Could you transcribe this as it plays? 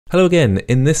Hello again.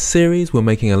 In this series we're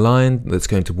making a lion that's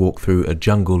going to walk through a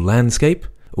jungle landscape,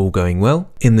 all going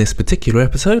well. In this particular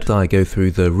episode I go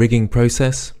through the rigging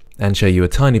process and show you a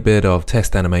tiny bit of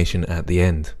test animation at the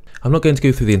end. I'm not going to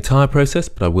go through the entire process,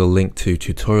 but I will link to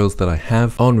tutorials that I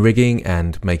have on rigging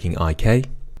and making IK,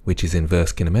 which is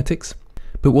inverse kinematics.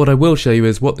 But what I will show you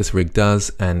is what this rig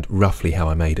does and roughly how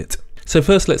I made it. So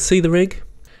first let's see the rig.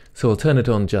 So I'll turn it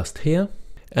on just here.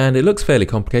 And it looks fairly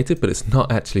complicated, but it's not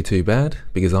actually too bad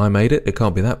because I made it. It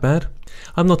can't be that bad.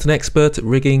 I'm not an expert at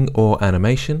rigging or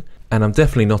animation, and I'm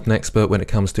definitely not an expert when it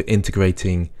comes to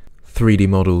integrating 3D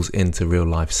models into real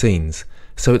life scenes.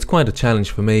 So it's quite a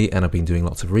challenge for me, and I've been doing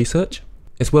lots of research.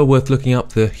 It's well worth looking up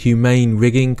the Humane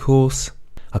Rigging course.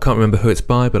 I can't remember who it's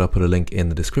by, but I'll put a link in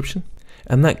the description.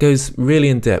 And that goes really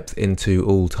in depth into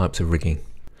all types of rigging.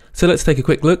 So let's take a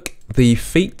quick look. The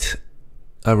feet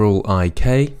are all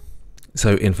IK.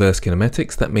 So inverse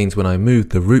kinematics, that means when I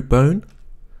move the root bone,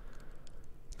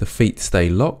 the feet stay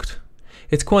locked.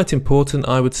 It's quite important,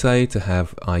 I would say, to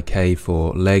have IK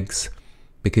for legs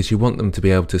because you want them to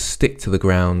be able to stick to the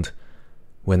ground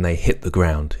when they hit the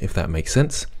ground, if that makes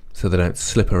sense, so they don't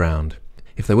slip around.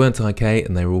 If they weren't IK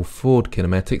and they were all forward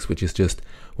kinematics, which is just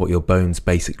what your bones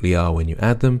basically are when you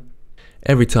add them,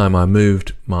 every time I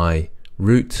moved my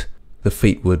root, the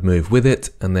feet would move with it,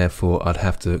 and therefore I'd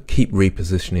have to keep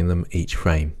repositioning them each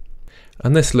frame.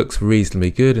 And this looks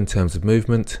reasonably good in terms of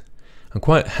movement. I'm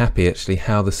quite happy actually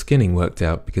how the skinning worked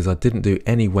out because I didn't do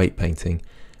any weight painting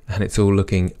and it's all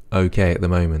looking okay at the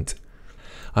moment.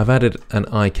 I've added an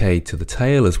IK to the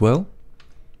tail as well.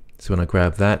 So when I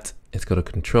grab that, it's got a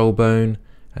control bone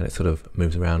and it sort of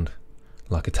moves around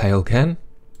like a tail can.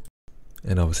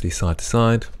 And obviously side to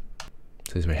side.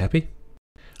 So it's very happy.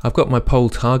 I've got my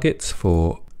pole targets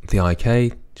for the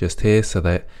IK just here so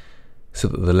that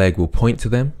the leg will point to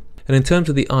them. And in terms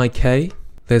of the IK,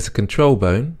 there's a control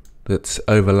bone that's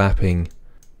overlapping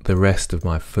the rest of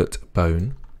my foot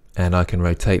bone, and I can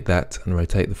rotate that and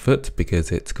rotate the foot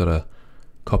because it's got a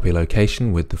copy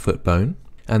location with the foot bone.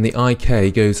 And the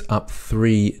IK goes up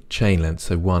 3 chain lengths,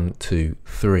 so 1, 2,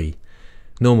 3.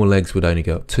 Normal legs would only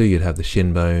go up 2. You'd have the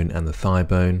shin bone and the thigh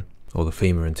bone, or the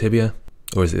femur and tibia.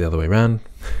 Or is it the other way around?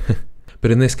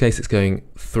 But in this case it's going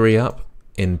 3 up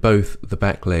in both the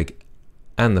back leg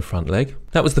and the front leg.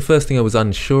 That was the first thing I was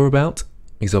unsure about,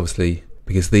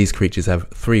 because these creatures have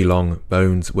 3 long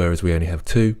bones whereas we only have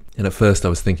 2. And at first I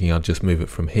was thinking I'd just move it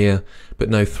from here, but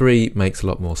no, 3 makes a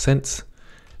lot more sense,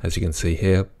 as you can see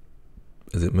here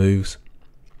as it moves.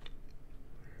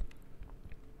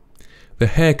 The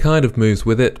hair kind of moves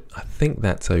with it. I think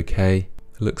that's okay.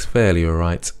 It looks fairly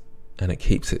alright. And it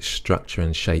keeps its structure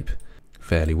and shape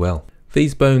fairly well.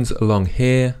 These bones along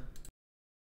here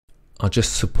are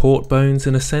just support bones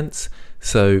in a sense.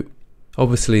 So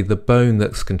obviously the bone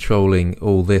that's controlling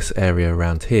all this area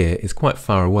around here is quite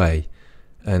far away.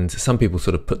 And some people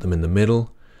sort of put them in the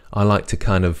middle. I like to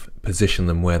kind of position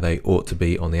them where they ought to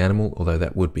be on the animal, although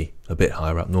that would be a bit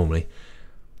higher up normally.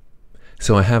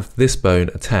 So I have this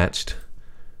bone attached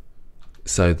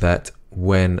so that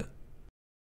when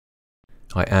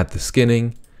I add the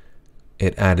skinning,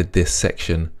 it added this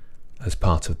section as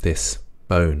part of this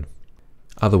bone.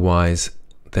 Otherwise,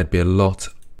 there'd be a lot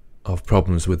of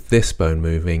problems with this bone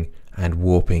moving and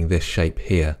warping this shape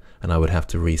here, and I would have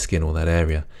to reskin all that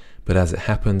area. But as it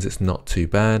happens, it's not too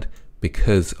bad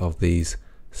because of these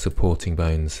supporting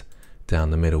bones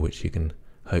down the middle, which you can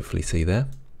hopefully see there.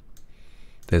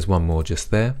 There's one more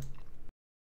just there.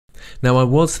 Now I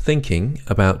was thinking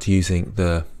about using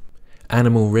the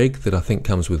animal rig that I think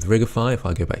comes with Rigify. If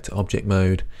I go back to object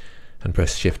mode and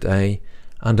press Shift A,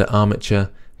 under armature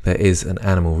there is an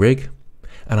animal rig,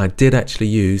 and I did actually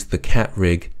use the cat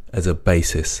rig as a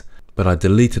basis, but I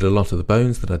deleted a lot of the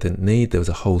bones that I didn't need. There was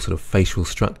a whole sort of facial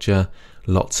structure,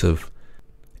 lots of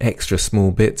extra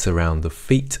small bits around the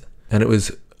feet, and it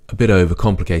was a bit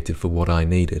overcomplicated for what I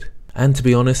needed. And to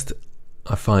be honest,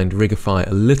 I find Rigify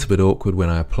a little bit awkward when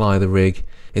I apply the rig.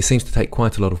 It seems to take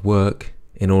quite a lot of work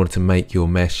in order to make your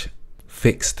mesh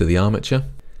fix to the armature.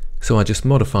 So I just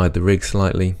modified the rig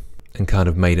slightly and kind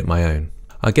of made it my own.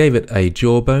 I gave it a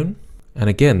jawbone, and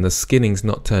again the skinning's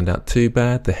not turned out too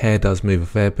bad. The hair does move a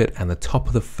fair bit and the top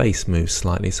of the face moves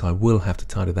slightly, so I will have to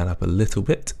tidy that up a little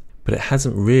bit. But it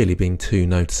hasn't really been too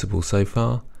noticeable so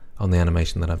far on the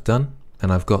animation that I've done.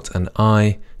 And I've got an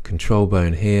eye control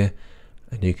bone here,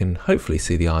 and you can hopefully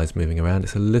see the eyes moving around.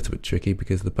 It's a little bit tricky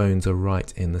because the bones are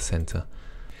right in the center.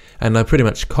 And I pretty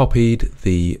much copied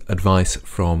the advice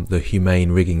from the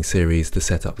Humane Rigging series to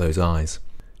set up those eyes.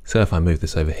 So if I move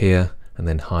this over here and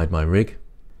then hide my rig,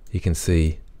 you can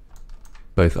see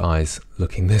both eyes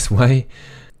looking this way.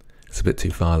 It's a bit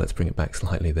too far, let's bring it back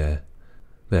slightly there.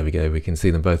 There we go, we can see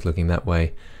them both looking that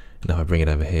way. Now I bring it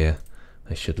over here,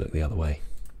 they should look the other way.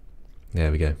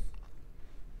 There we go.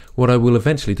 What I will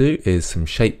eventually do is some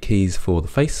shape keys for the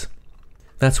face.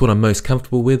 That's what I'm most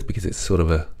comfortable with because it's sort of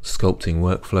a sculpting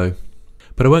workflow.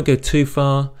 But I won't go too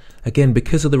far. Again,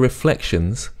 because of the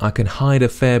reflections, I can hide a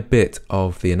fair bit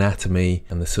of the anatomy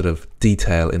and the sort of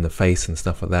detail in the face and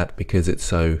stuff like that because it's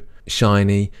so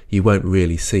shiny. You won't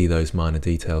really see those minor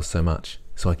details so much.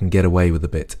 So I can get away with a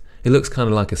bit. It looks kind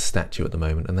of like a statue at the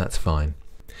moment, and that's fine.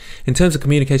 In terms of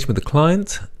communication with the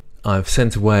client, I've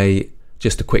sent away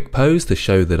just a quick pose to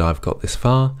show that I've got this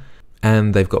far,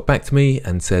 and they've got back to me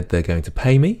and said they're going to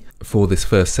pay me for this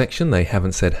first section. They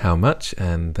haven't said how much,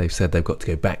 and they've said they've got to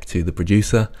go back to the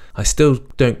producer. I still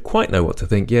don't quite know what to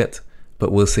think yet,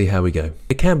 but we'll see how we go.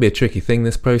 It can be a tricky thing,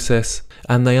 this process,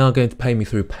 and they are going to pay me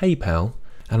through PayPal,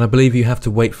 and I believe you have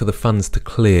to wait for the funds to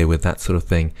clear with that sort of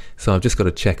thing, so I've just got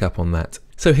to check up on that.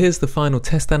 So here's the final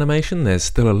test animation. There's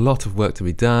still a lot of work to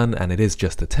be done, and it is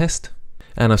just a test.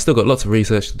 And I've still got lots of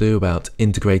research to do about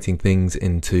integrating things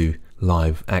into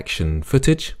live action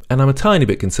footage. And I'm a tiny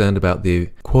bit concerned about the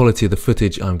quality of the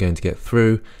footage I'm going to get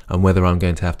through and whether I'm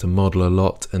going to have to model a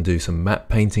lot and do some matte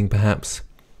painting perhaps.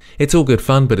 It's all good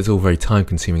fun, but it's all very time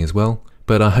consuming as well.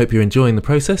 But I hope you're enjoying the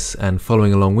process and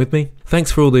following along with me.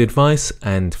 Thanks for all the advice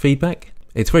and feedback.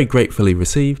 It's very gratefully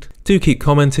received. Do keep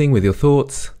commenting with your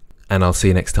thoughts, and I'll see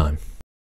you next time.